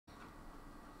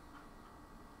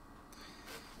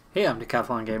Hey, I'm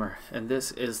Decathlon Gamer, and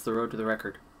this is The Road to the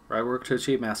Record, where I work to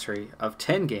achieve mastery of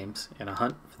 10 games in a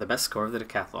hunt for the best score of the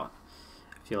Decathlon.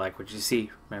 If you like what you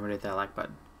see, remember to hit that like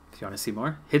button. If you want to see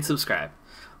more, hit subscribe.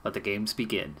 Let the games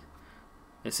begin.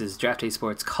 This is Draft Day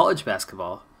Sports College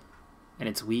Basketball, and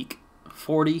it's week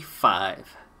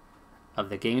 45 of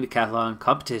the Game Decathlon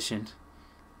competition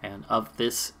and of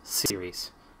this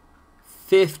series.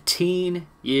 15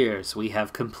 years we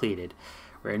have completed.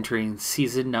 We're entering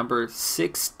season number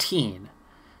 16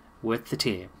 with the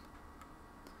team.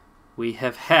 We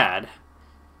have had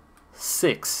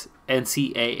 6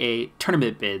 NCAA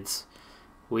tournament bids.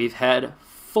 We've had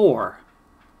 4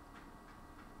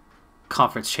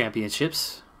 conference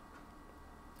championships.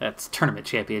 That's tournament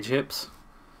championships.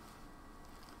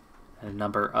 And a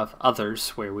number of others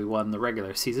where we won the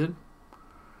regular season.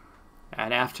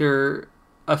 And after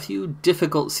a few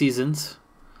difficult seasons,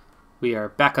 we are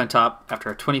back on top after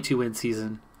a 22-win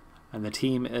season, and the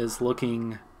team is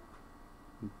looking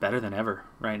better than ever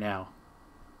right now.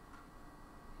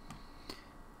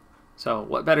 So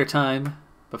what better time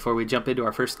before we jump into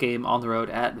our first game on the road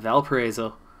at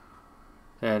Valparaiso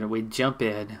than we jump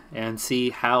in and see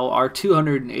how our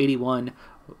 281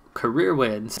 career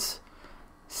wins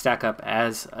stack up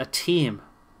as a team.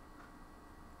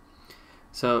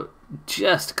 So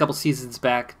just a couple seasons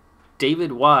back,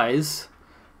 David Wise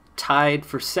tied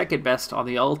for second best on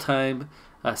the all-time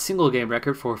single game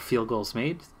record for field goals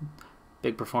made.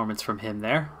 Big performance from him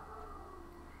there.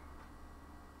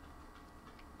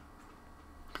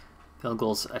 Field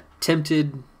goals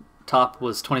attempted, top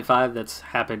was 25. That's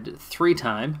happened 3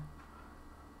 times.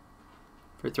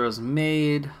 Free throws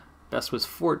made, best was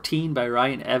 14 by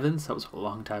Ryan Evans. That was a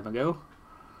long time ago.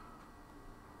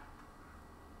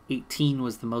 18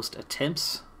 was the most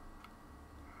attempts.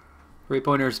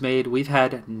 3-pointers made, we've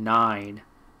had 9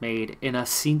 made in a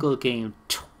single game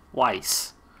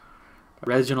twice.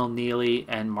 Reginald Neely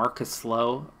and Marcus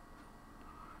Lowe.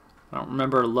 I don't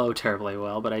remember Lowe terribly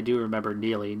well, but I do remember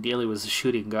Neely. Neely was a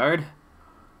shooting guard.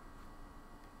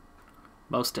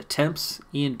 Most attempts,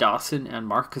 Ian Dawson and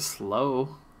Marcus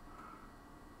Lowe.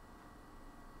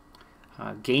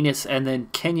 Gaines and then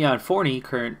Kenyon Forney,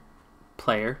 current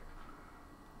player,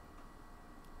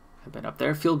 have been up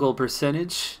there. Field goal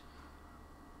percentage.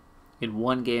 In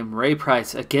one game, Ray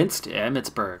Price against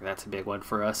Emmitsburg. That's a big one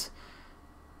for us.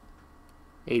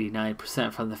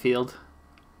 89% from the field.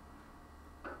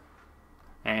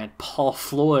 And Paul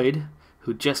Floyd,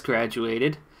 who just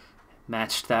graduated,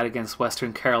 matched that against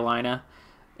Western Carolina.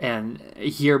 And a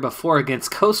year before against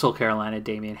Coastal Carolina,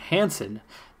 Damian Hansen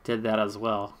did that as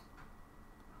well.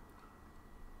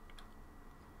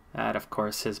 That, of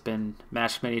course, has been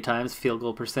matched many times, field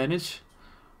goal percentage.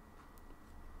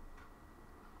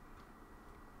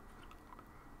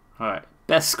 All right,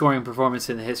 best scoring performance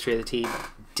in the history of the team.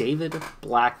 David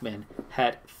Blackman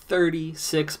had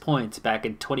 36 points back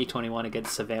in 2021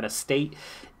 against Savannah State.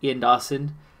 Ian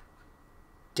Dawson,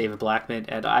 David Blackman,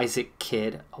 and Isaac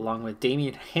Kidd, along with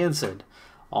Damian Hansen,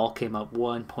 all came up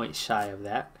 1 point shy of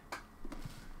that.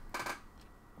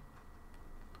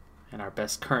 And our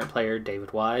best current player,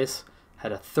 David Wise,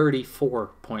 had a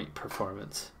 34-point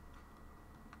performance.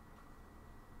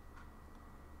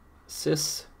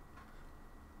 Assists.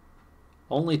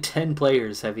 Only 10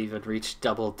 players have even reached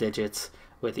double digits,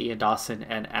 with Ian Dawson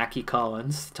and Aki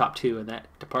Collins, top 2 in that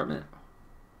department.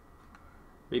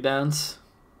 Rebounds.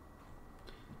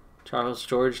 Charles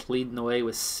George leading the way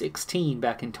with 16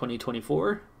 back in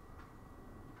 2024.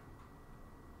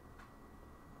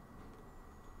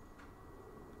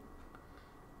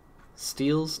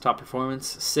 Steals, top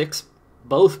performance, 6,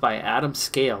 both by Adam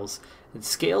Scales. And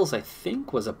Scales, I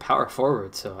think, was a power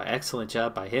forward, so excellent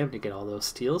job by him to get all those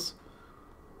steals.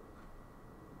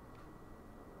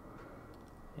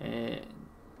 And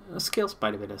Scales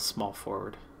might have been a small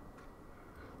forward.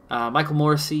 Michael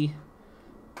Morrissey,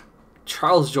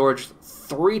 Charles George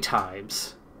 3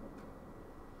 times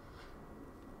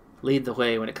lead the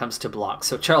way when it comes to blocks.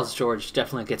 So Charles George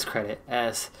definitely gets credit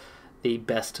as the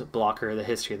best blocker in the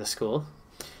history of the school.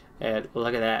 And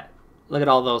look at that. Look at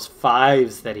all those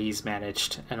 5s that he's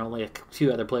managed, and only a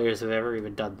few other players have ever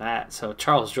even done that. So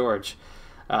Charles George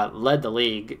led the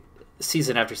league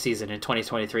season after season in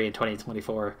 2023 and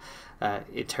 2024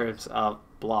 in terms of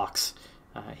blocks.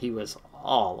 He was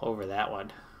all over that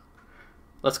one.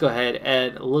 Let's go ahead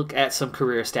and look at some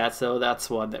career stats, though. That's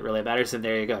one that really matters. And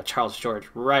there you go. Charles George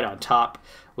right on top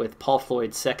with Paul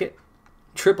Floyd second.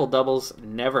 Triple doubles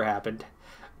never happened.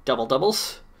 Double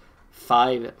doubles,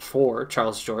 5 for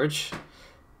Charles George,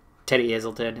 Teddy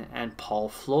Hazelton, and Paul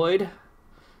Floyd.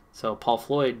 So Paul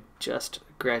Floyd just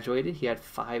graduated. He had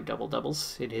 5 double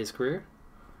doubles in his career.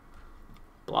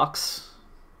 blocks.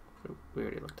 We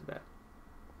already looked at that.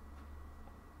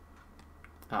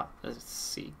 Let's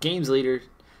see. Games leader,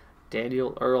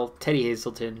 Daniel Earl, Teddy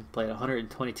Hazelton played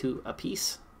 122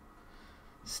 apiece.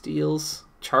 Steals,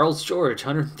 Charles George,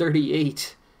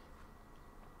 138.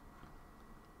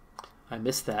 I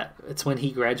missed that. It's when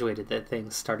he graduated that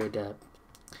things started to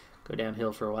go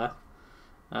downhill for a while.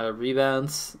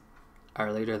 Rebounds,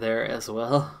 our leader there as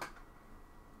well.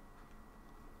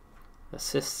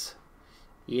 Assists,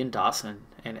 Ian Dawson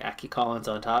and Aki Collins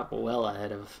on top, well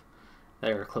ahead of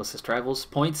their closest rivals.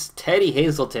 Points, Teddy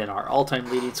Hazelton, our all-time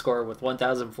leading scorer with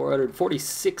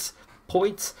 1,446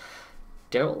 points.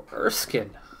 Daryl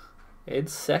Erskine in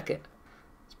second.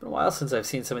 It's been a while since I've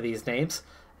seen some of these names.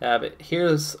 But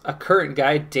here's a current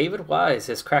guy. David Wise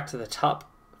has cracked to the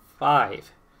top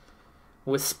 5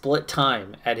 with split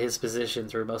time at his position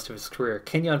through most of his career.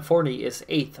 Kenyon Forney is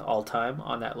 8th all-time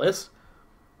on that list.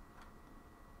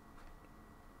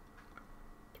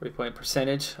 3-point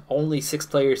percentage. Only 6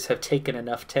 players have taken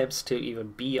enough attempts to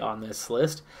even be on this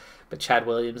list, but Chad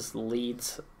Williams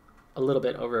leads a little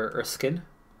bit over Erskine.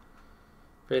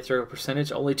 Free throw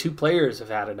percentage. Only 2 players have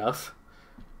had enough.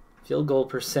 Field goal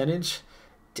percentage.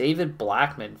 David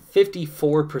Blackman,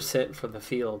 54% from the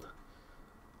field.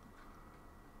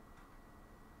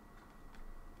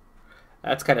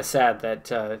 That's kind of sad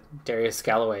that Darius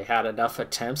Galloway had enough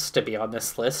attempts to be on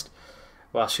this list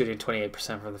while shooting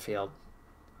 28% from the field.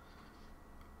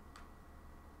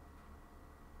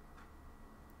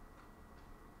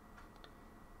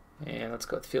 And let's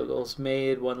go with field goals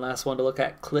made. One last one to look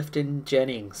at. Clifton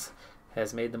Jennings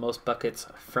has made the most buckets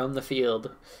from the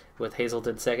field with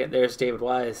Hazelton second. There's David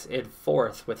Wise in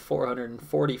 4th with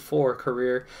 444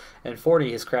 career, and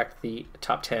Forney has cracked the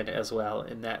top 10 as well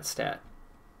in that stat.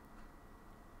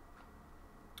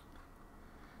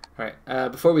 All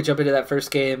right, before we jump into that first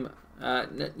game,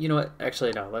 you know what?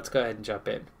 Actually, no, let's go ahead and jump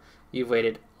in. You've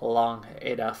waited long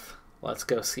enough. Let's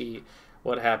go see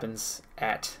what happens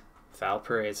at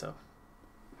Valparaiso.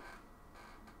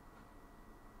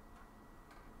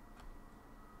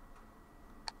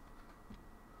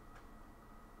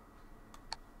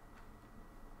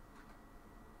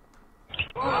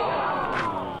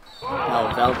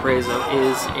 Well, Valparaiso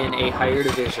is in a higher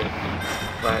division,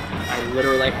 but I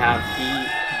literally have the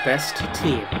best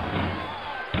team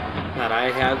that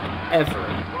I have ever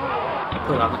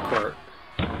put on the court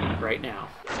right now.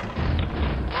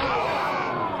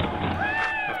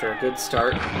 After a good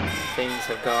start, things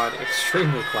have gone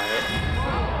extremely quiet.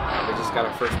 We just got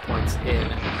our first points in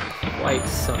quite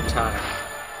some time.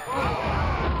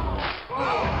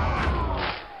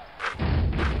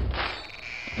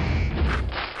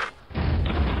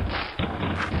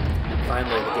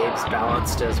 Finally, the game's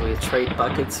balanced as we trade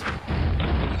buckets.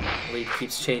 Lead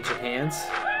keeps changing hands.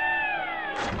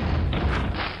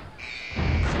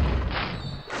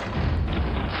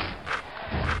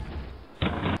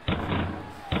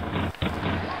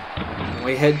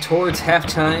 We head towards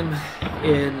halftime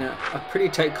in a pretty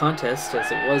tight contest,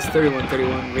 as it was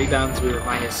 31-31. Rebounds, we were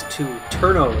 -2.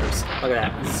 Turnovers, look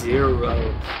at that,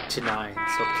 0 to 9.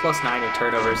 So +9 in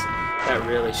turnovers. That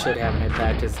really should have an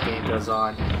impact as the game goes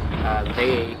on.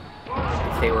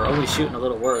 If they were only shooting a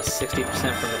little worse,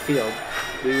 60% from the field,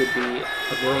 we would be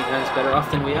a million times better off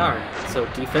than we are. So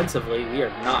defensively, we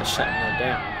are not shutting them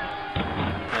down.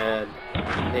 And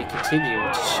they continue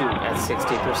to shoot at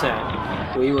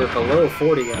 60%. We were below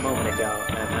 40 a moment ago,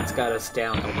 and that's got us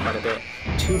down quite a bit.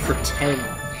 2 for 10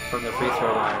 from the free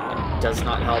throw line does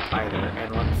not help either,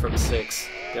 and 1 from 6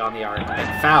 on the arc.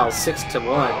 And fouls, 6 to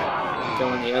 1,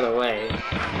 going the other way.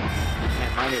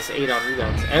 And -8 on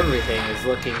rebounds. Everything is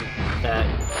looking that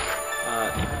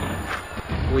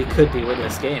we could be winning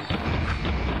this game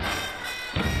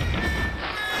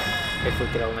if we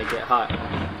could only get hot.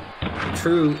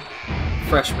 True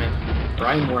freshman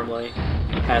Brian Wormley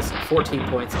has 14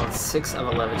 points on 6 of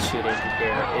 11 shooting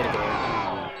here in a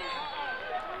game.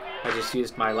 I just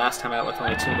used my last time out with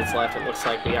only 2 minutes left. It looks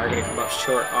like we are going to come up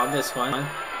short on this one.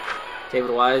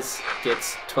 David Wise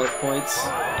gets 12 points.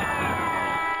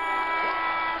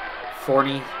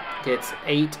 Forney gets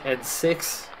 8 and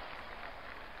 6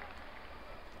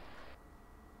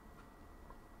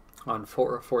 on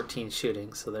 4 of 14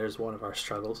 shooting, so there's one of our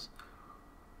struggles.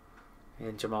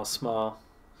 And Jamal Small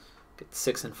gets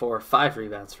 6 and 4, 5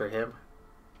 rebounds for him.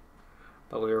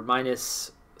 But we were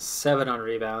 -7 on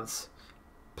rebounds,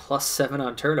 +7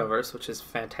 on turnovers, which is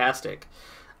fantastic.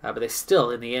 But they still,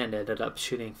 in the end, ended up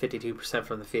shooting 52%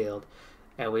 from the field,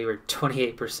 and we were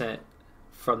 28%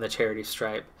 from the charity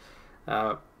stripe.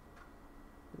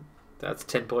 That's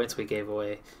 10 points we gave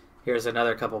away. Here's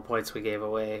another couple points we gave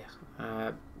away.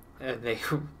 and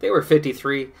they were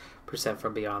 53%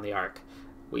 from beyond the arc.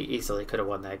 We easily could have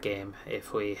won that game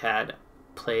if we had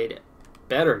played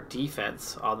better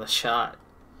defense on the shot.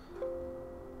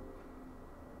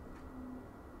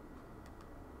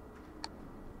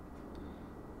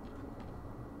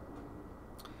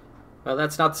 Well,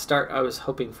 that's not the start I was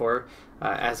hoping for,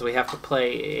 as we have to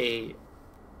play a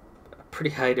pretty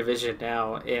high division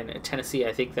now in Tennessee.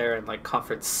 I think they're in like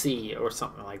Conference C or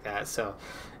something like that. So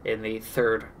in the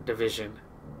 3rd division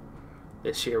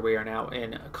this year, we are now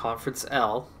in Conference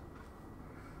L.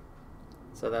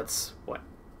 So that's what,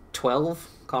 12?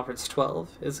 Conference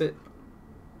 12, is it?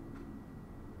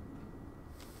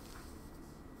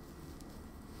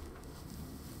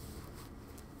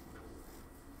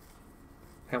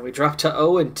 And we dropped to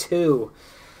 0-2.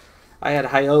 I had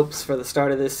high hopes for the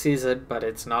start of this season, but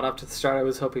it's not up to the start I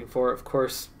was hoping for. Of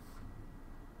course,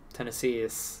 Tennessee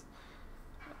is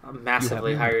a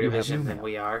massively higher division than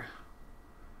we are.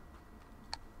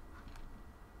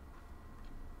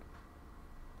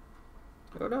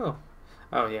 Oh no.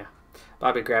 Oh yeah.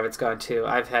 Bobby Gravitt's gone too.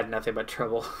 I've had nothing but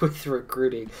trouble with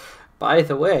recruiting. By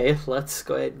the way, let's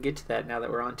go ahead and get to that now that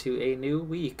we're on to a new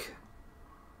week.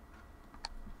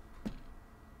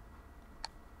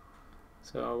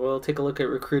 So we'll take a look at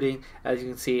recruiting. As you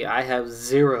can see, I have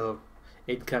 0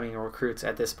 incoming recruits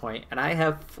at this point, and I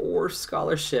have 4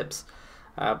 scholarships,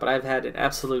 but I've had an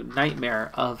absolute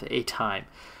nightmare of a time.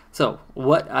 So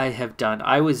what I have done,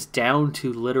 I was down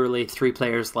to literally 3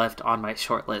 players left on my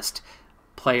short list.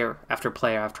 Player after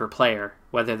player after player,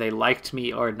 whether they liked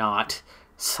me or not,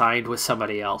 signed with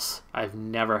somebody else. I've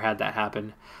never had that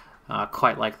happen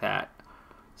quite like that.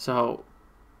 So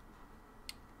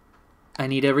I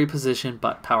need every position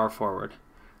but power forward.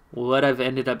 What I've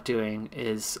ended up doing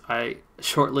is I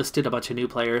shortlisted a bunch of new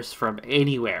players from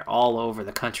anywhere, all over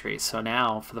the country. So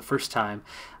now, for the first time,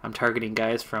 I'm targeting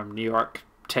guys from New York,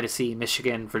 Tennessee,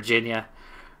 Michigan, Virginia,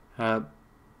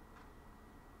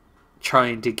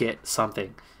 trying to get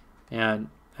something. And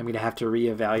I'm going to have to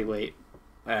reevaluate,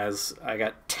 as I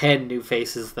got 10 new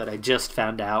faces that I just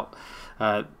found out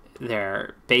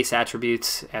their base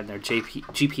attributes and their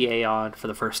GPA on for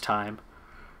the first time.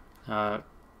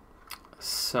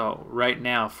 So right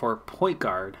now for point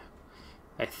guard,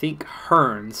 I think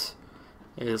Hearns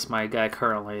is my guy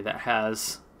currently that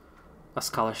has a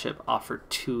scholarship offered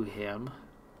to him.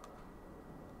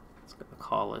 Let's get the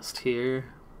call list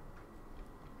here.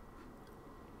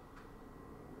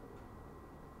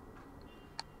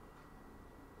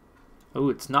 Oh,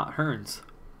 it's not Hearns.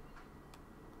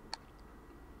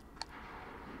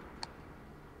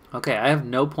 Okay, I have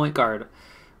no point guard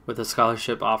with a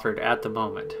scholarship offered at the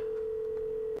moment.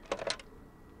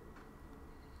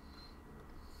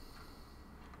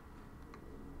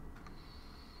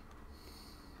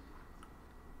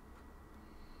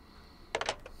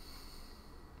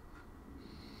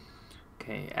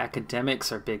 Okay,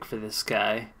 academics are big for this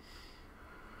guy,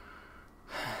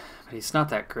 but he's not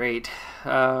that great.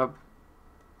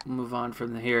 Move on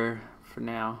from here for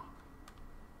now.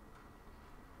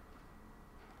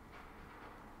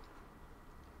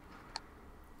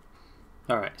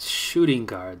 Alright, shooting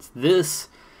guards. These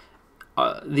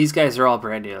guys are all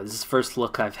brand new. This is the first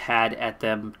look I've had at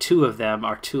them. 2 of them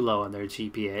are too low on their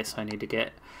GPA, so I need to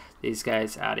get these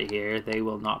guys out of here. They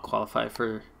will not qualify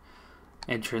for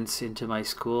entrance into my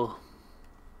school.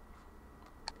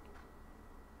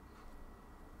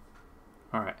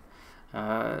 Alright.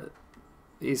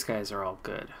 These guys are all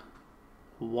good.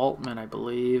 Waltman, I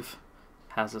believe,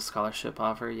 has a scholarship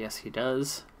offer. Yes, he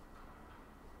does.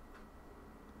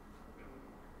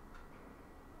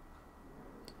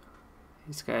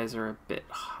 These guys are a bit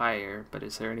higher, but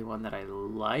is there anyone that I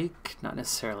like? Not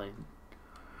necessarily.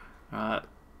 So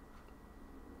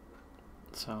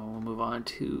we'll move on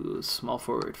to small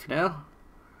forward for now.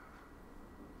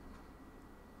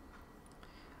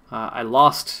 I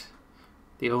lost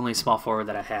the only small forward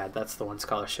that I had. That's the one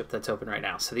scholarship that's open right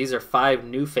now. So these are 5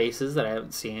 new faces that I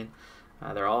haven't seen.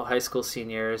 They're all high school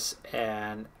seniors,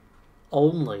 and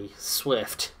only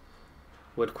Swift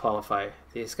would qualify.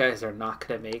 These guys are not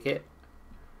going to make it.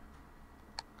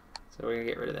 So we're going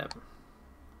to get rid of them.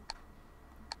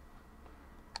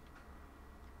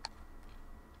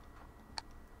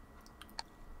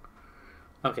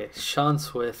 Okay, Sean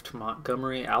Swift,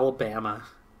 Montgomery, Alabama.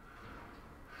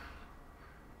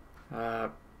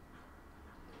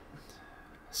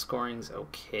 Scoring's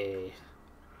okay.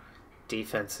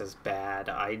 Defense is bad.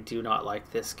 I do not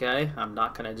like this guy. I'm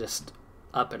not going to just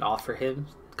up and offer him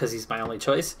because he's my only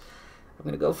choice. I'm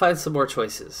going to go find some more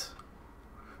choices.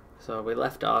 So we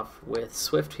left off with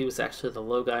Swift. He was actually the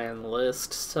low guy on the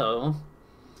list. So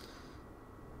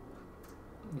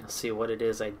You'll see what it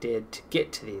is I did to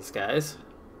get to these guys.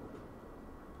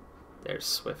 There's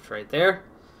Swift right there.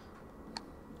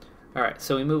 Alright,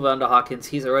 so we move on to Hawkins.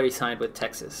 He's already signed with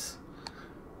Texas.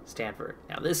 Stanford.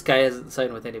 Now this guy hasn't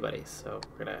signed with anybody, so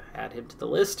we're going to add him to the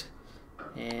list.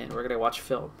 And we're going to watch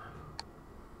film.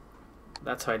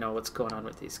 That's how I know what's going on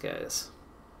with these guys.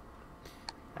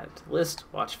 Add to the list,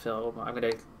 watch film. I'm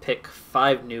going to pick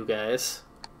 5 new guys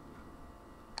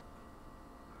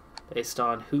based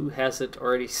on who hasn't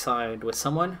already signed with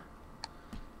someone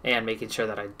and making sure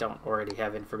that I don't already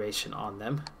have information on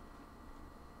them.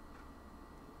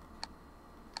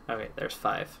 Okay, there's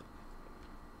 5.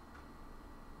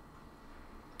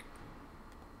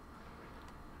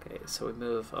 Okay, so we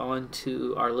move on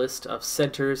to our list of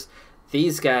centers.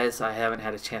 These guys I haven't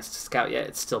had a chance to scout yet.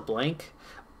 It's still blank.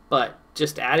 But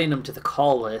just adding them to the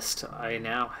call list, I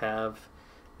now have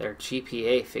their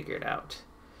GPA figured out.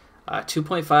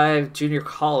 2.5 junior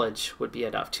college would be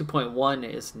enough. 2.1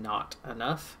 is not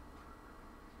enough.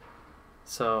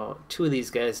 So 2 of these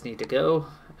guys need to go.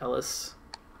 Ellis.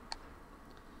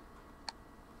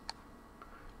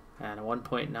 And a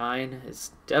 1.9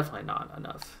 is definitely not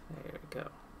enough. There we go.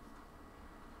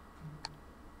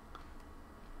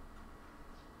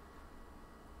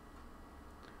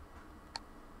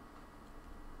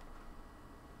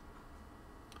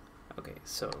 Okay,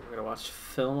 so we're going to watch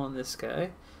film on this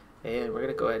guy. And we're going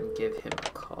to go ahead and give him a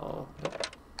call.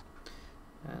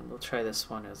 And we'll try this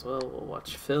one as well. We'll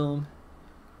watch film.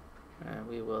 And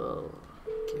we will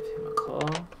give him a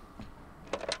call.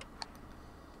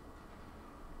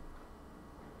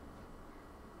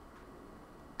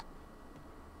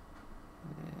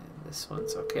 This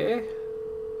one's okay.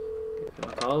 Give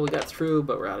him a call. We got through,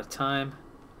 but we're out of time.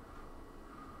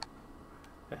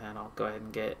 And I'll go ahead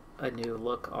and get a new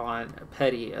look on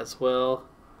Petty as well.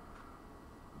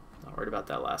 Not worried about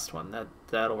that last one.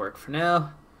 That'll work for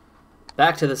now.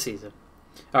 Back to the season.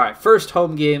 All right, first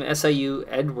home game, SIU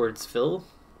Edwardsville.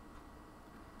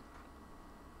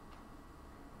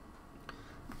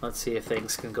 Let's see if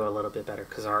things can go a little bit better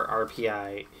because our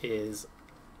RPI is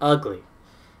ugly.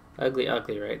 Ugly,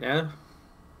 ugly right now.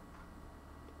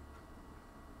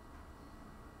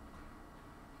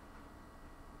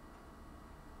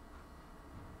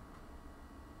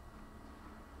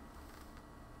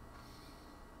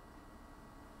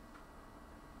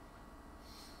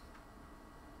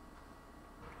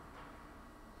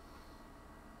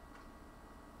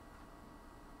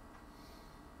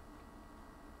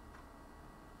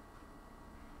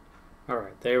 All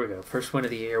right, there we go. First win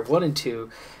of the year, 1 and 2.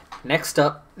 Next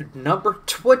up, number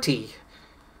 20,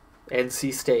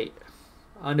 NC State.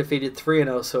 Undefeated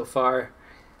 3-0 so far.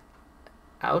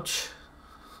 Ouch.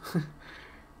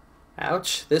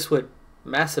 Ouch. This would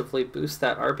massively boost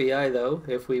that RBI, though,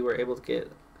 if we were able to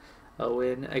get a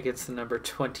win against the number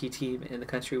 20 team in the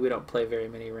country. We don't play very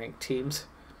many ranked teams.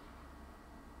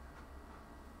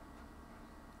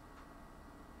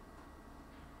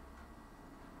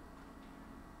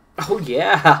 Oh,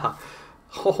 yeah.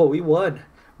 Oh, we won.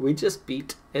 We just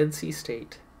beat NC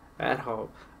State at home.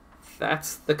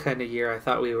 That's the kind of year I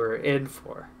thought we were in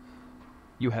for.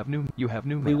 You have new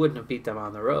We wouldn't have beat them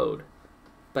on the road,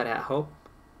 but at home,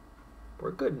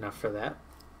 we're good enough for that.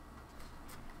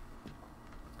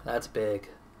 That's big.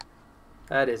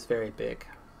 That is very big.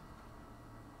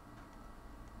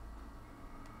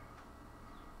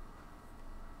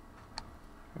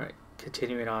 All right,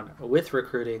 continuing on with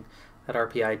recruiting. That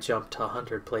RPI jumped to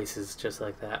 100 places just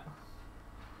like that.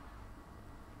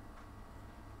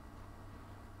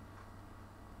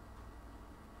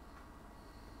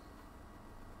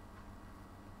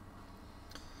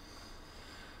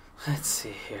 Let's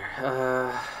see here.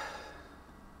 I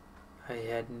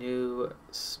had new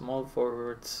small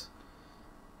forwards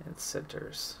and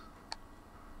centers.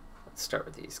 Let's start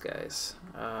with these guys.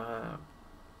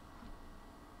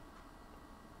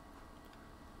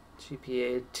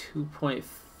 GPA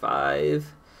 2.5.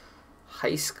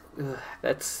 High school.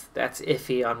 That's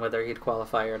iffy on whether he'd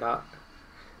qualify or not.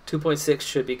 2.6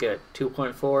 should be good.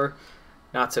 2.4,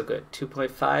 not so good.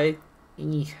 2.5,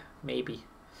 maybe.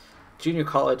 Junior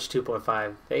college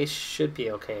 2.5. They should be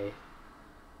okay.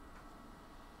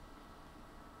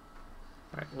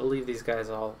 All right, we'll leave these guys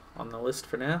all on the list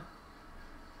for now.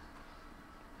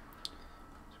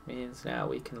 Which means now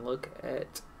we can look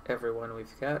at everyone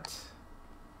we've got.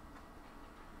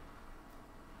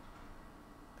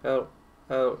 Oh,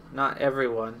 not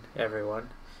everyone. Everyone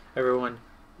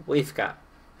we've got.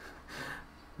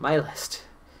 My list.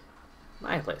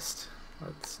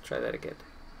 Let's try that again.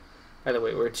 By the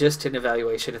way, we're just in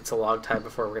evaluation. It's a long time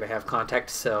before we're going to have contact,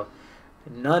 so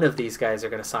none of these guys are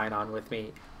going to sign on with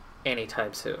me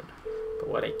anytime soon. But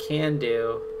what I can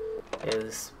do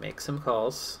is make some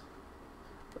calls.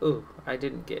 Ooh, I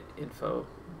didn't get info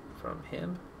from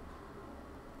him.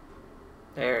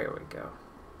 There we go.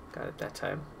 Got it that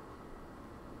time.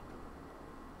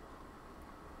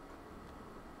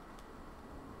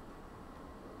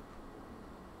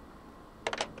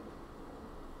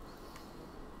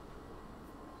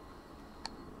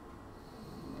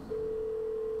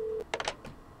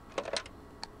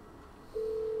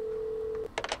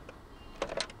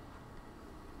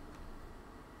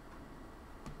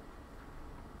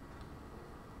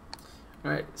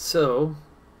 Alright, so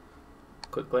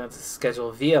quick glance at the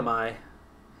schedule. VMI.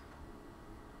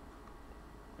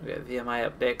 We got VMI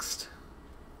up next.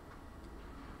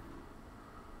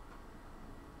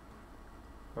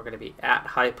 We're going to be at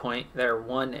High Point. They're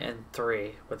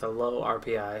 1-3 with a low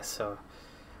RPI, so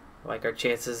I like our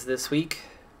chances this week.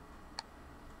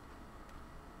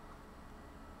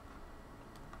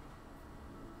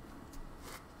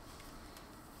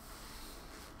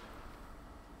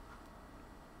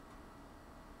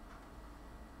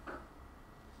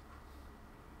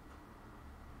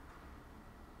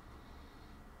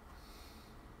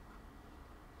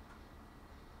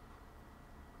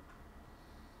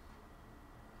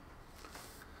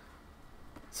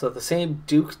 So the same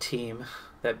Duke team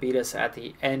that beat us at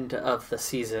the end of the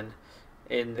season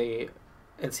in the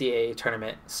NCAA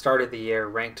tournament started the year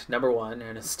ranked #1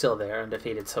 and is still there,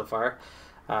 undefeated so far.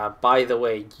 By the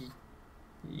way,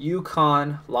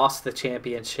 UConn lost the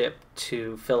championship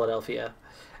to Philadelphia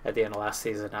at the end of last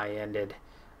season. I ended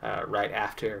right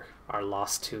after our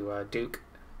loss to Duke.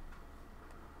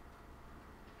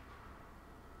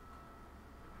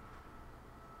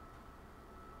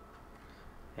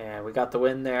 And we got the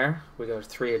win there. We go to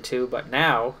 3-2, but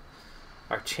now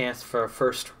our chance for a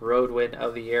first road win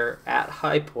of the year at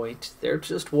High Point. They're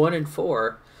just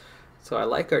 1-4, so I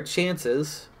like our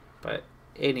chances, but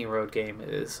any road game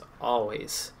is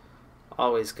always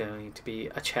going to be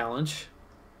a challenge.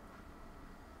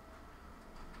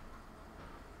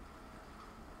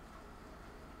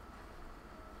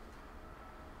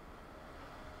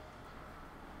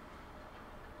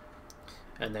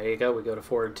 And there you go. We go to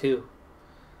 4-2.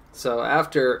 So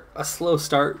after a slow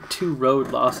start, 2 road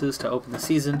losses to open the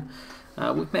season,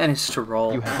 we've managed to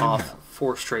roll off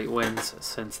 4 straight wins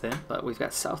since then. But we've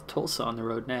got South Tulsa on the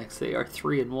road next. They are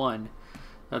 3-1.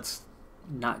 That's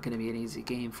not going to be an easy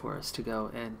game for us to go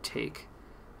and take.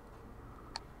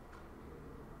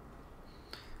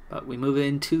 But we move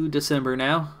into December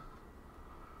now.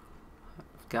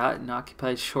 I've got an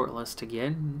occupied shortlist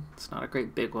again. It's not a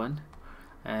great big one,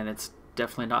 and it's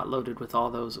definitely not loaded with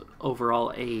all those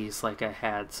overall A's like I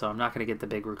had, so I'm not going to get the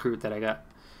big recruit that I got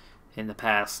in the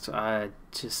past. I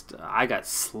got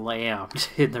slammed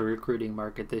in the recruiting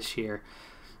market this year,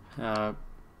 so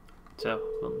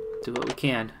we'll do what we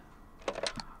can.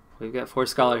 We've got 4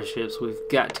 scholarships. We've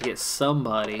got to get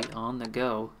somebody on the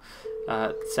go.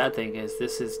 Sad thing is,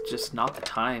 this is just not the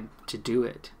time to do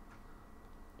it,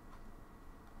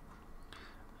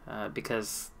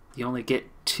 because you only get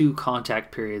 2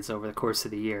 contact periods over the course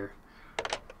of the year,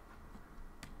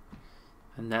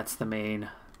 and that's the main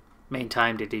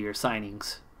time to do your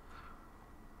signings.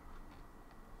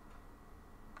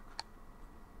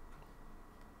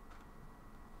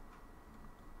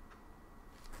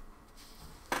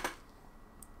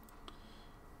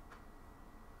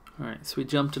 Alright, so we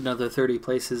jumped another 30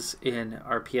 places in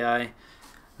RPI.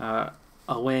 A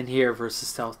win here versus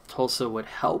South Tulsa would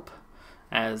help,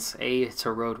 as A, it's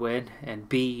a road win, and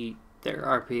B, their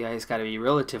RPI's got to be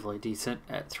relatively decent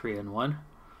at 3-1.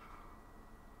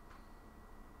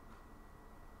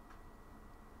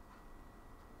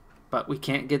 But we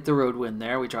can't get the road win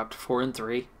there. We dropped to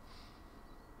 4-3.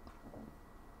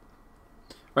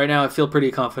 Right now I feel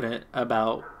pretty confident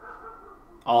about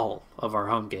all of our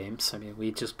home games. I mean,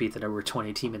 we just beat the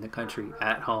 #20 team in the country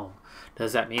at home.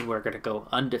 Does that mean we're going to go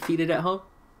undefeated at home?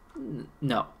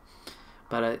 No.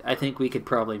 But I think we could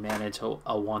probably manage a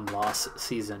 1-loss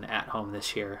season at home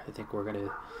this year. I think we're going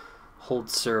to hold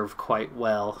serve quite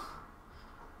well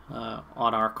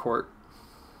on our court.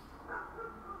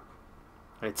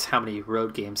 It's how many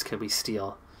road games could we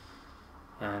steal?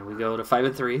 And we go to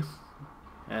 5-3,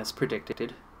 as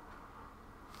predicted.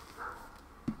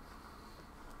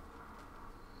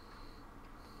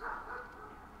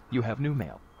 You have new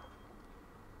mail.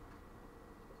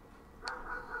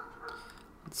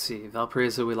 Let's see,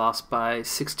 Valparaiso we lost by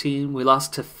 16. We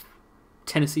lost to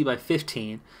Tennessee by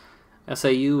 15.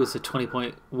 SIU was a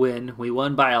 20-point win. We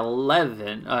won by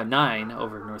 9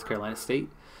 over North Carolina State.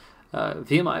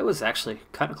 VMI was actually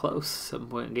kind of close,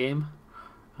 7-point game.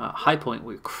 High Point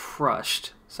we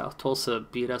crushed South Tulsa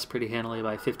beat us pretty handily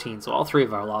by 15, so all three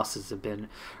of our losses have been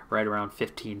right around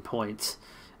 15 points.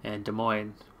 And Des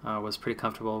Moines was pretty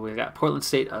comfortable. We got Portland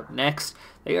State up next.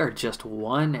 They are just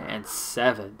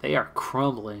 1-7. They are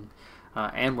crumbling,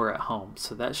 and we're at home,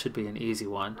 so that should be an easy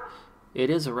one. It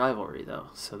is a rivalry, though,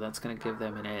 so that's going to give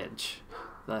them an edge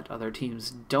that other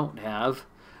teams don't have.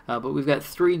 But we've got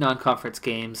 3 non-conference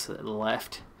games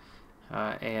left,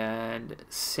 and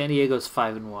San Diego's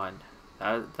 5-1.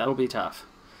 That'll be tough.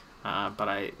 But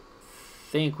I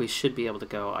think we should be able to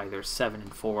go either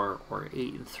 7-4 or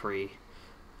 8-3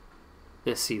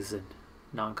 this season,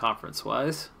 non-conference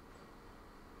wise.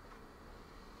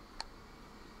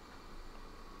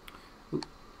 Ooh,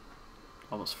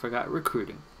 almost forgot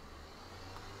recruiting.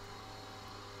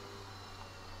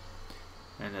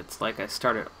 And it's like I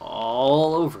started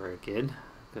all over again,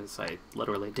 because I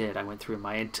literally did. I went through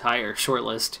my entire short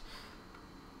list.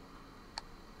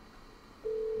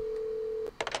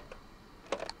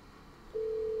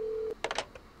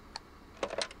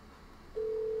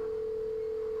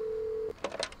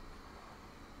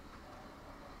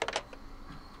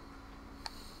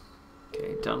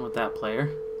 Done with that player.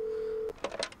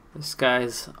 This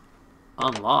guy's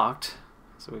unlocked,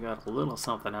 so we got a little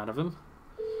something out of him.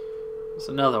 There's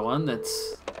another one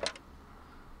that's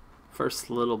first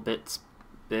little bit's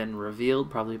been revealed,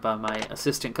 probably by my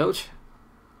assistant coach.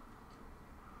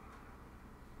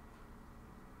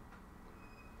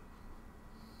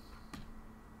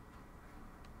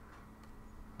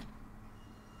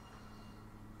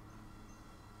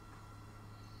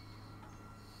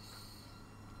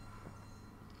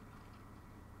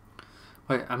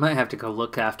 I might have to go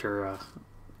look after a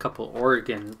couple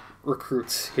Oregon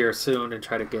recruits here soon and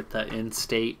try to get the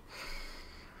in-state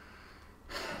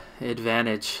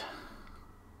advantage.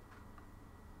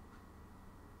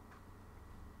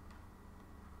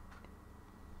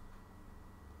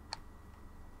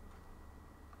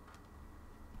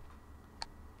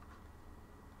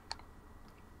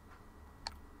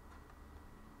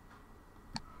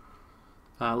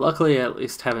 Luckily, I at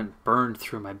least haven't burned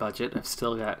through my budget. I've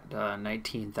still got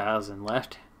 19,000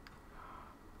 left.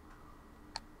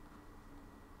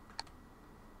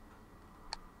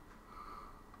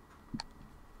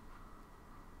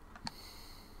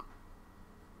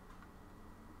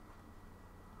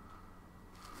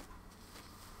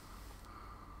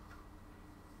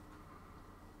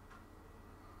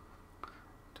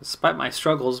 Despite my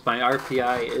struggles, my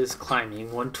RPI is climbing,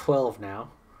 112 now.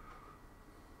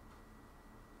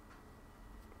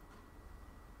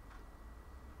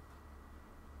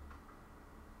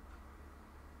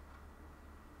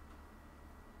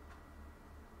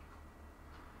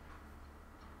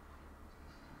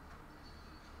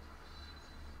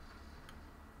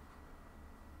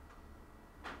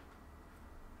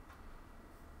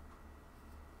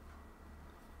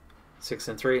 Six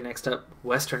and 3. Next up,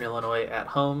 Western Illinois at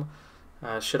home.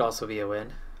 Should also be a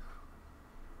win.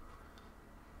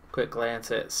 Quick glance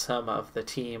at some of the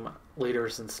team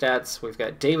leaders and stats. We've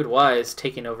got David Wise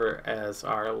taking over as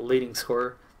our leading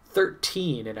scorer,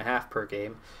 13.5 per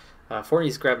game.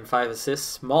 Forney's grabbing 5 assists.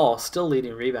 Small still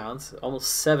leading rebounds, almost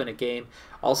 7 a game.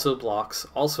 Also blocks,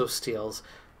 also steals.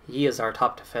 He is our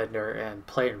top defender and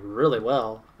playing really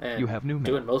well and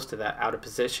doing most of that out of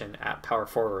position at power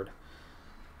forward.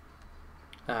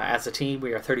 As a team,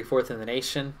 we are 34th in the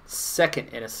nation, second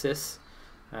in assists.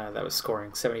 That was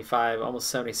scoring 75, almost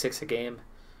 76 a game,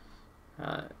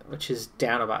 which is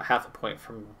down about half a point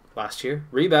from last year.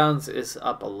 Rebounds is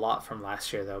up a lot from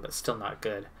last year, though, but still not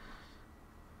good.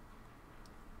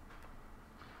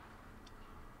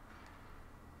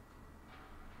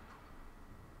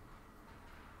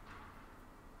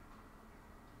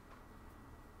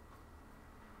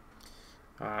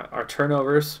 Our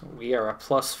turnovers, we are a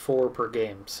 +4 per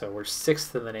game, so we're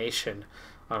 6th in the nation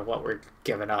on what we're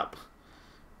giving up.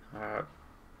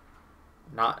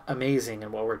 Not amazing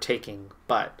in what we're taking,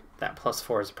 but that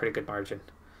 +4 is a pretty good margin.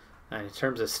 And in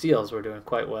terms of steals, we're doing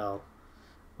quite well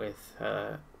with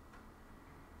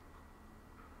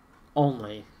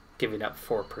only giving up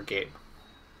 4 per game.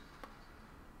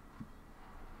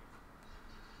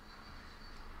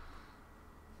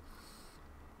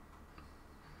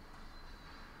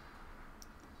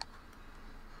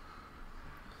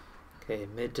 Okay,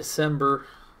 mid-December.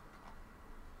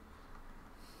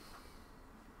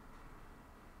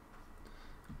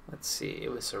 Let's see,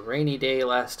 it was a rainy day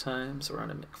last time, so we're on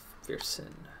a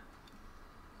McPherson.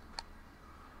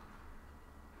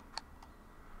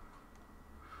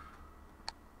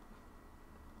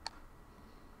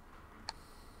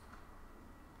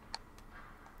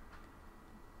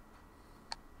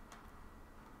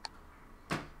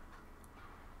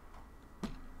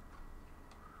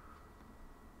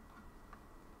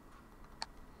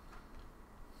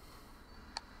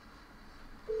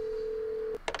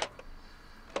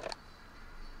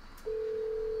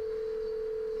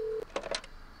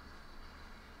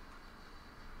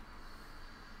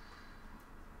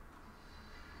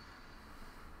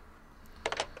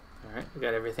 we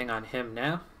got everything on him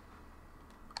now.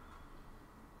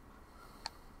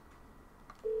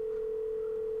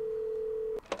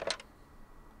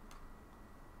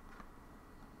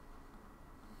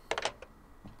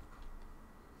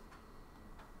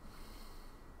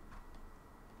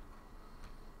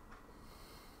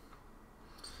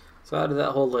 So out of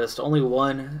that whole list, only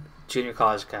one junior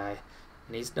college guy,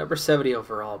 and he's number 70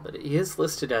 overall, but he is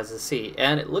listed as a C.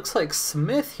 And it looks like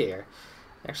Smith here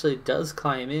actually does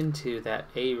climb into that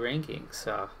A ranking.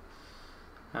 So,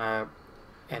 and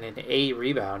an A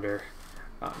rebounder.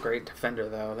 Not great defender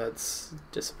though. That's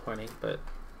disappointing, but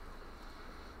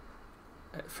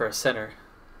for a center,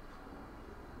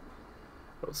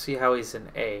 we'll see how he's an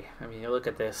A. I mean, you look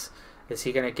at this. Is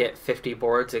he going to get 50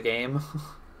 boards a game?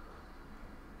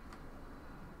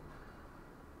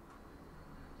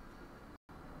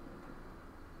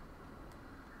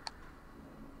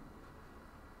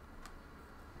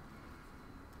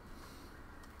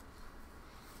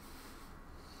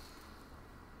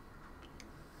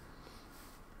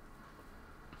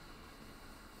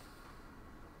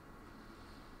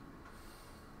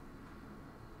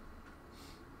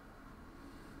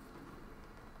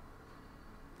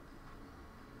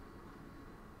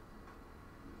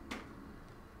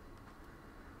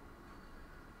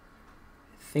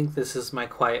 I think this is my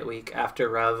quiet week after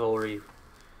rivalry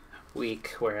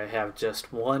week where I have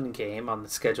just one game on the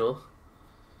schedule.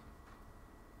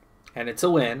 And it's a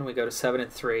win. We go to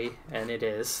 7-3, and it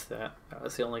is. That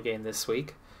was the only game this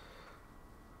week.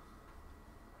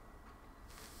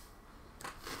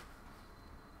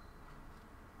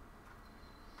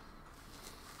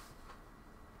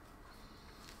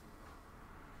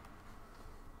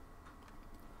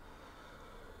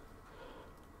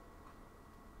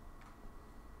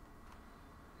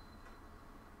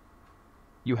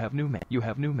 You have new mail. You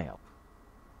have new mail.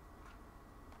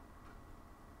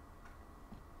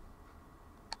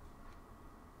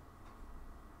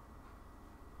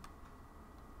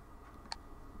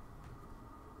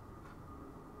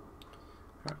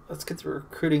 All right, let's get the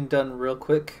recruiting done real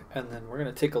quick, and then we're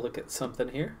going to take a look at something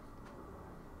here.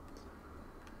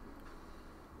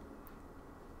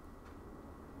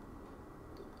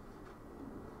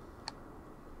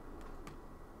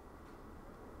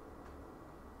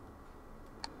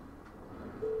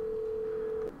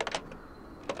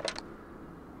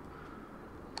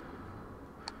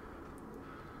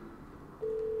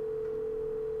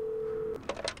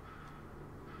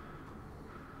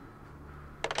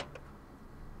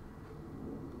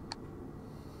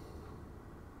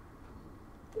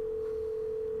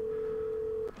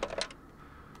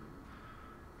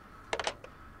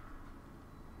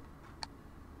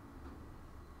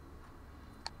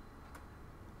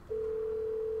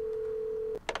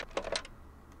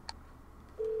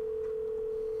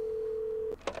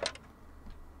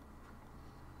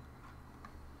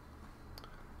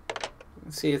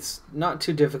 See, it's not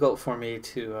too difficult for me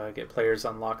to get players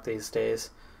unlocked these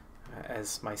days.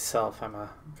 As myself, I'm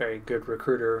a very good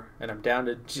recruiter, and I'm down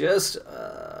to just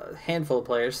a handful of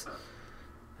players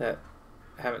that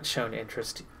haven't shown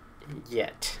interest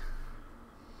yet.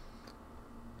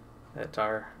 That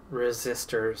are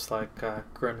resistors like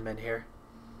Grundman here.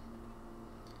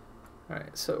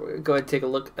 Alright, so we'll go ahead and take a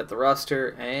look at the roster,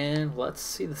 and let's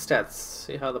see the stats,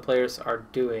 see how the players are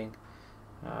doing.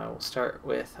 We'll start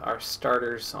with our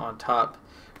starters on top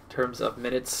in terms of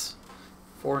minutes.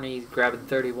 Forney grabbing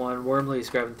 31, Wormley's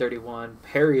grabbing 31,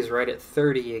 Perry's right at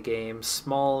 30 a game,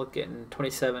 Small getting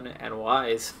 27, and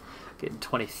Wise getting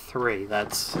 23.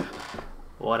 That's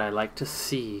what I like to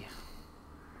see.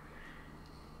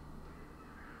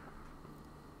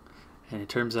 And in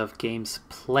terms of games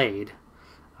played,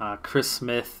 Chris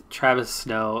Smith, Travis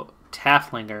Snow,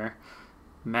 Tafflinger,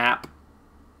 Mapp,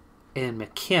 and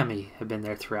McCamey have been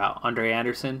there throughout. Andre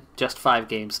Anderson, just 5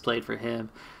 games played for him.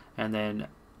 And then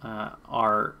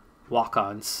our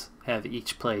walk-ons have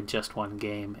each played just 1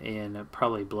 game in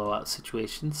probably blowout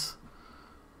situations.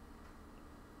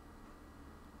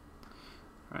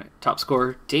 All right, top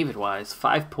scorer, David Wise,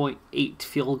 5.8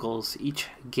 field goals each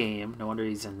game. No wonder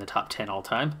he's in the top 10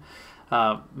 all-time.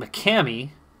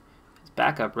 McCamey, his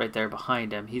backup right there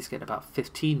behind him, he's getting about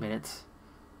 15 minutes.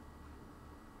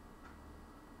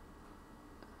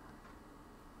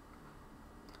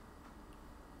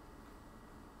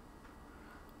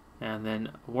 And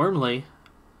then Wormley,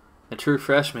 a true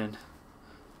freshman,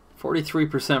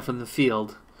 43% from the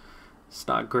field. It's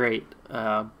not great,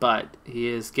 but he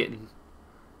is getting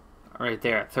right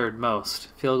there at third most.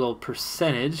 Field goal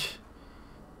percentage,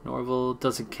 Norville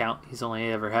doesn't count. He's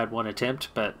only ever had 1 attempt,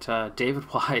 but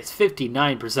David Wise,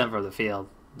 59% from the field.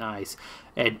 Nice.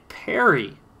 And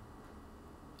Perry,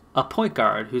 a point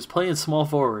guard who's playing small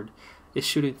forward is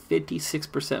shooting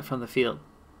 56% from the field.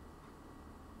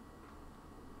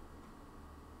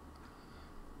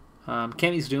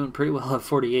 Cammy's doing pretty well at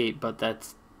 48, but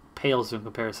that pales in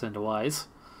comparison to Wise.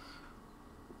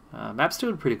 Map's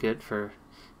doing pretty good for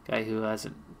a guy who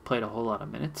hasn't played a whole lot of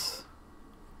minutes.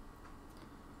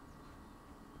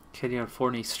 Kenyon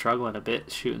Forney struggling a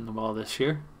bit shooting the ball this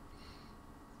year.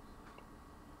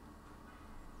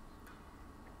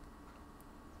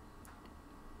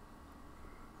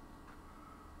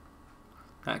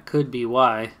 That could be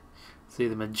why. See,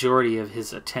 the majority of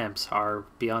his attempts are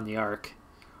beyond the arc.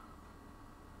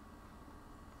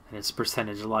 And his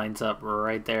percentage lines up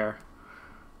right there.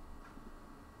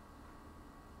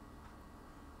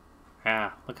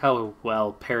 Yeah, look how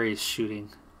well Perry's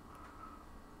shooting.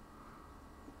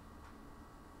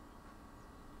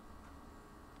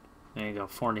 There you go,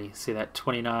 Forney. See that?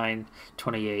 29,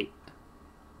 28.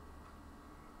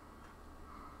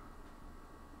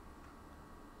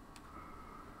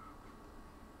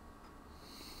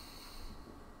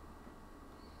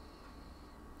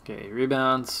 Okay,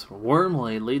 rebounds.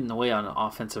 Wormley leading the way on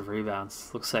offensive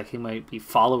rebounds. Looks like he might be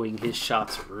following his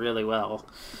shots really well.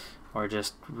 Or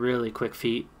just really quick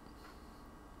feet.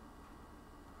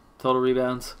 Total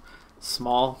rebounds.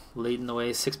 Small leading the way,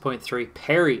 6.3.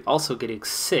 Perry also getting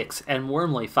 6. And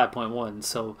Wormley 5.1.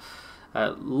 So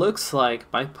looks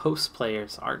like my post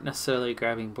players aren't necessarily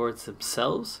grabbing boards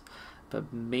themselves.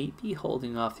 But maybe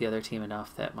holding off the other team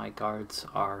enough that my guards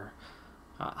are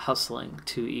hustling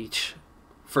to each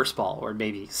first ball or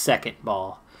maybe second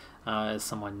ball as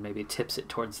someone maybe tips it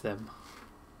towards them.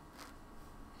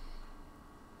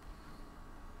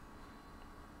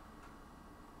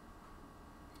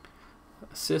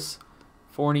 Assists.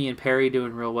 Forney and Perry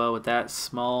doing real well with that.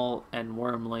 Small and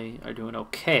Wormley are doing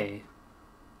okay.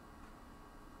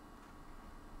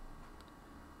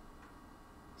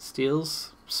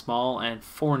 Steals. Small and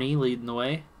Forney leading the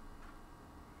way.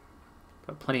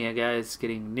 Got plenty of guys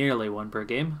getting nearly 1 per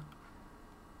game.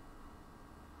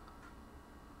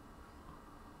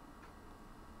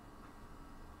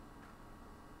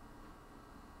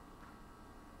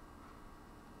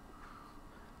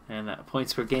 And that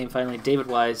points per game, finally, David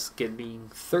Wise getting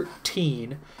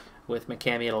 13 with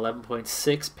McCamey at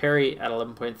 11.6, Perry at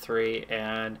 11.3,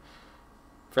 and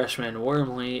freshman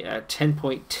Wormley at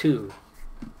 10.2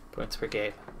 points per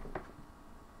game.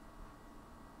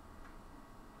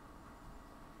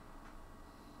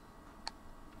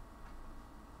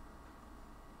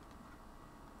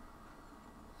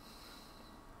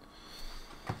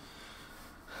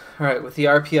 All right, with the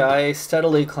RPI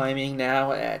steadily climbing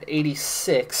now at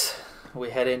 86, we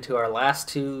head into our last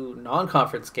 2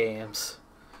 non-conference games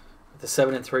with a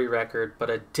 7-3 record,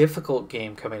 but a difficult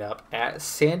game coming up at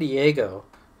San Diego,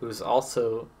 who's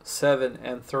also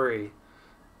 7-3.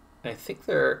 I think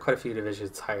there are quite a few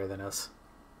divisions higher than us.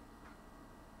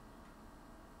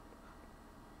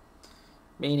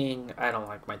 Meaning, I don't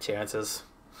like my chances.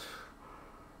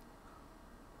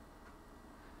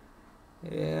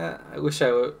 Yeah, I wish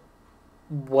I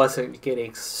wasn't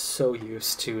getting so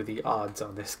used to the odds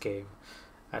on this game.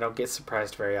 I don't get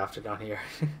surprised very often on here.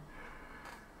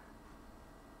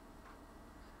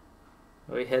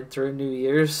 We head through New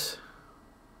Year's.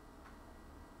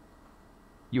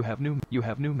 You have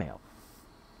new mail.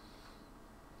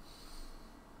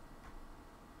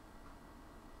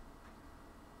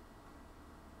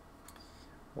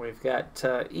 We've got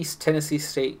East Tennessee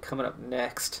State coming up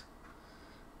next.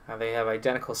 They have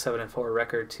identical 7-4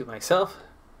 record to myself.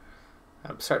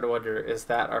 I'm starting to wonder, is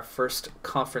that our first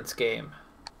conference game?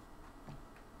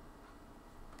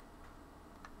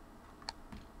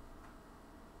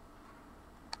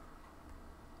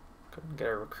 Go and get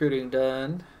our recruiting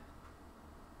done.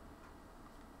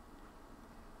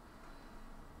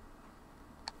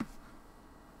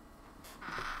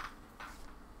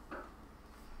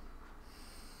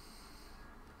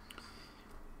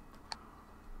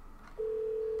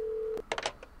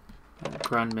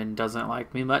 Grunman doesn't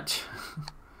like me much.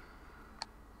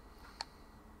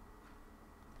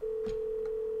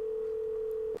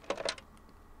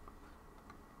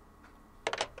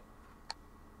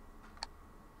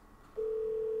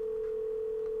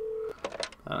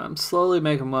 I'm slowly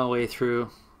making my way through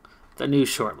the new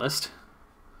shortlist.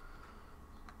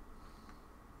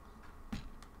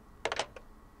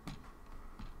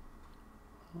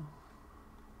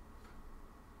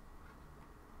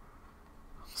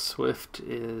 Swift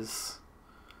is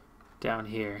down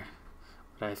here,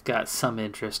 but I've got some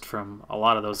interest from a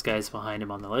lot of those guys behind him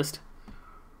on the list.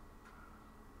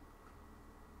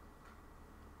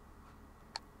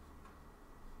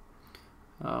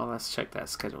 Oh, let's check that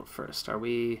schedule first. Are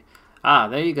we... Ah,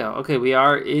 there you go. Okay, we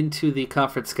are into the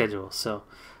conference schedule. So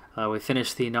we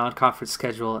finished the non-conference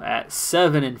schedule at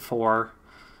 7-4.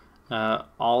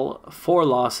 All 4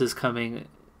 losses coming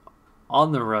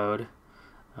on the road,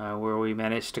 where we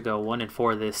managed to go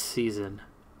 1-4 this season.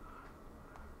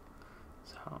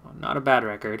 So not a bad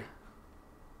record.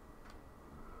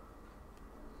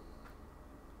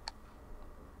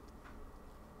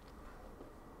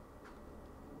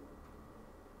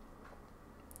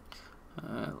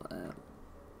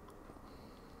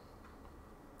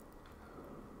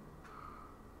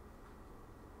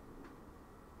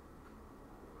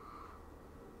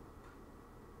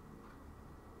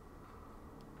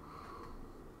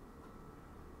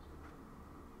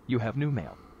 You have new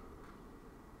mail.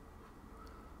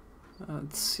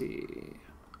 Let's see.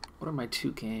 What are my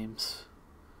 2 games?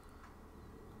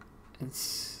 Let's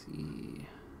see.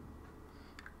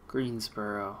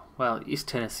 Greensboro. Well, East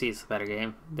Tennessee is the better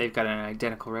game. They've got an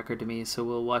identical record to me, so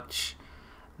we'll watch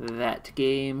that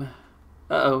game.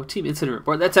 Uh-oh, team incident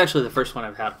report. That's actually the first one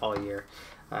I've had all year.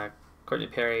 Courtney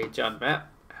Perry, John Matt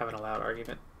having a loud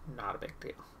argument. Not a big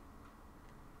deal.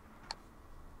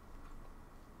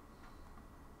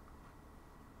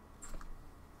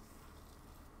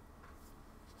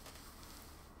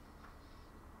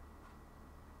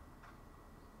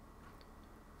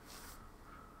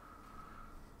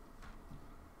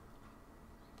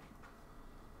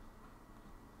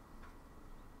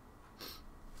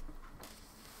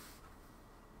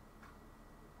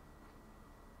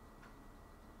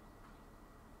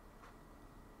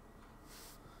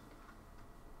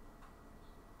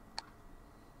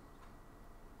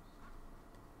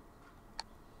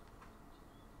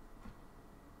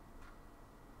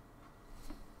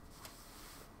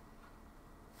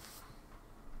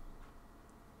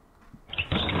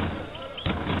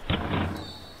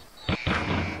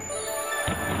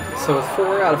 So with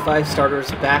 4 out of 5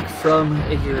 starters back from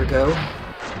a year ago,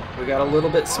 we got a little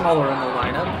bit smaller in the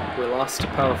lineup. We lost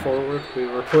power forward. We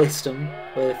replaced him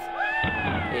with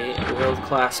a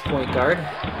world-class point guard.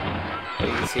 But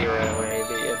you can see right away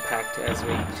the impact as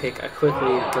we take a quick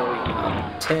lead going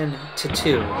up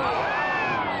 10-2.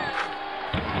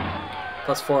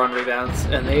 Plus 4 on rebounds,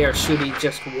 and they are shooting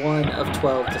just 1 of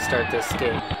 12 to start this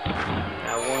game.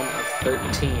 Now 1 of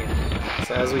 13.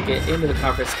 So as we get into the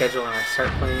conference schedule and I start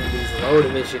playing these lower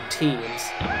division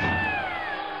teams,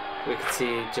 we can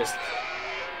see just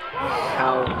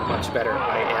how much better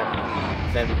I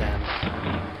am than them.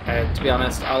 And to be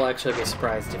honest, I'll actually be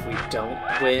surprised if we don't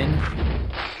win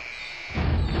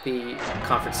the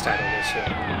conference title this year.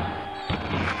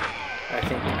 I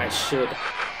think I should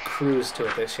cruise to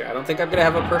it this year. I don't think I'm going to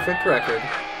have a perfect record.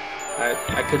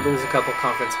 I could lose a couple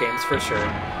conference games for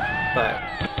sure, but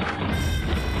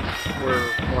we're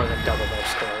more than double their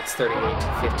score. It's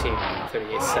 38-15,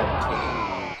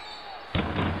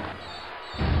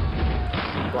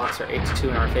 38-17. Blocks are 8-2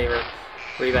 in our favor.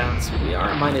 Rebounds, we are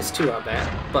 -2 on that,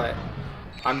 but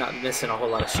I'm not missing a whole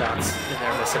lot of shots, and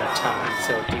they're missing a ton.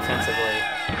 So defensively,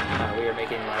 we are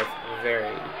making life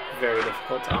very, very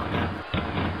difficult on them.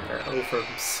 They're 0 for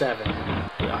 7 on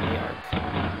the arc.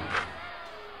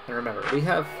 And remember, we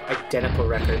have identical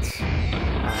records,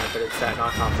 but it's that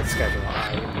non-conference schedule.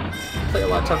 I play a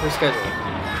lot tougher schedule.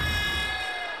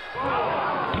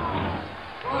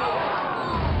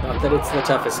 Not that it's the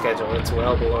toughest schedule, it's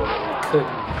well below what we could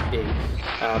be.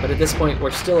 But at this point,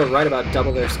 we're still right about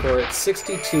double their score. It's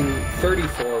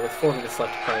 62-34 with 4 minutes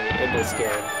left to play in this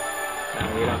game.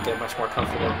 You don't get much more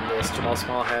comfortable than this. Jamal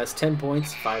Small has 10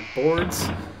 points, 5 boards.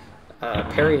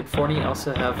 Perry and Forney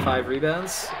also have 5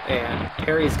 rebounds, and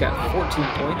Perry's got 14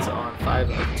 points on 5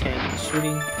 of 10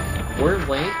 shooting.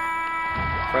 Wormley,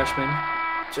 freshman,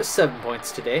 just 7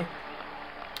 points today.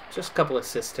 Just a couple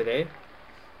assists today,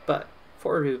 but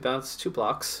 4 rebounds, 2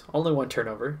 blocks, only 1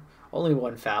 turnover, only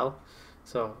 1 foul.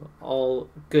 So all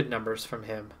good numbers from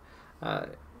him. A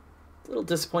little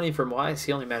disappointing from Wise.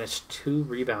 He only managed 2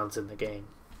 rebounds in the game.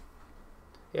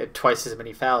 He had twice as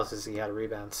many fouls as he had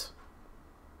rebounds.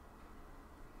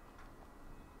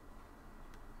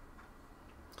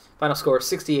 Final score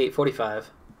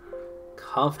 68-45.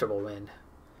 Comfortable win.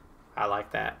 I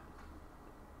like that.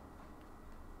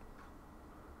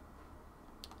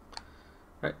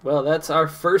 All right, well, that's our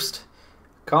first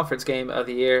conference game of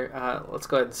the year. Let's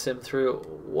go ahead and sim through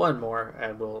one more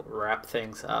and we'll wrap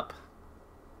things up.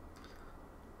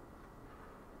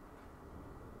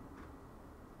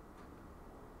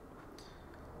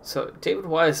 So David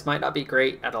Wise might not be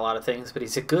great at a lot of things, but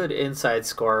he's a good inside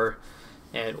scorer,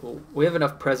 and we have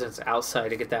enough presence outside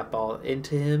to get that ball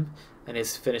into him. and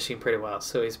is finishing pretty well.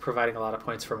 So he's providing a lot of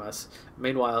points from us.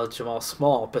 Meanwhile, Jamal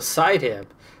Small, beside him,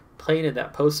 playing in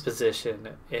that post position,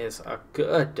 is a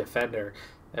good defender.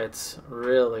 It's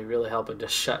really, really helping to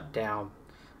shut down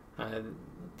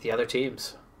the other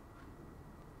teams.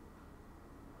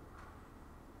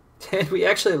 And we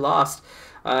actually lost.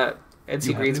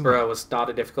 NC Greensboro was not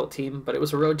a difficult team, but it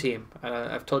was a road team.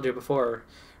 I've told you before,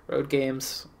 road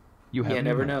games, you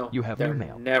never know. They're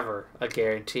never a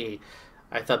guarantee.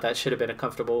 I thought that should have been a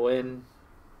comfortable win,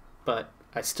 but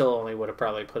I still only would have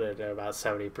probably put it at about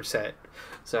 70%.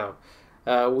 So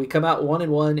we come out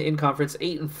 1-1 in conference,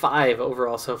 8-5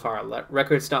 overall so far.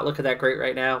 Record's not looking that great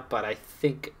right now, but I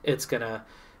think it's gonna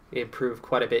improve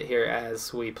quite a bit here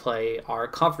as we play our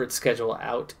conference schedule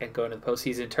out and go into the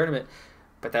postseason tournament.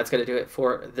 But that's going to do it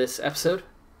for this episode.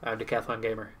 I'm Decathlon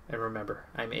Gamer, and remember,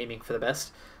 I'm aiming for the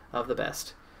best of the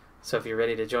best. So if you're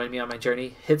ready to join me on my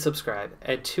journey, hit subscribe,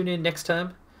 and tune in next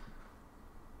time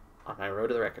on my road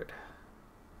to the record.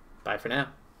 Bye for now.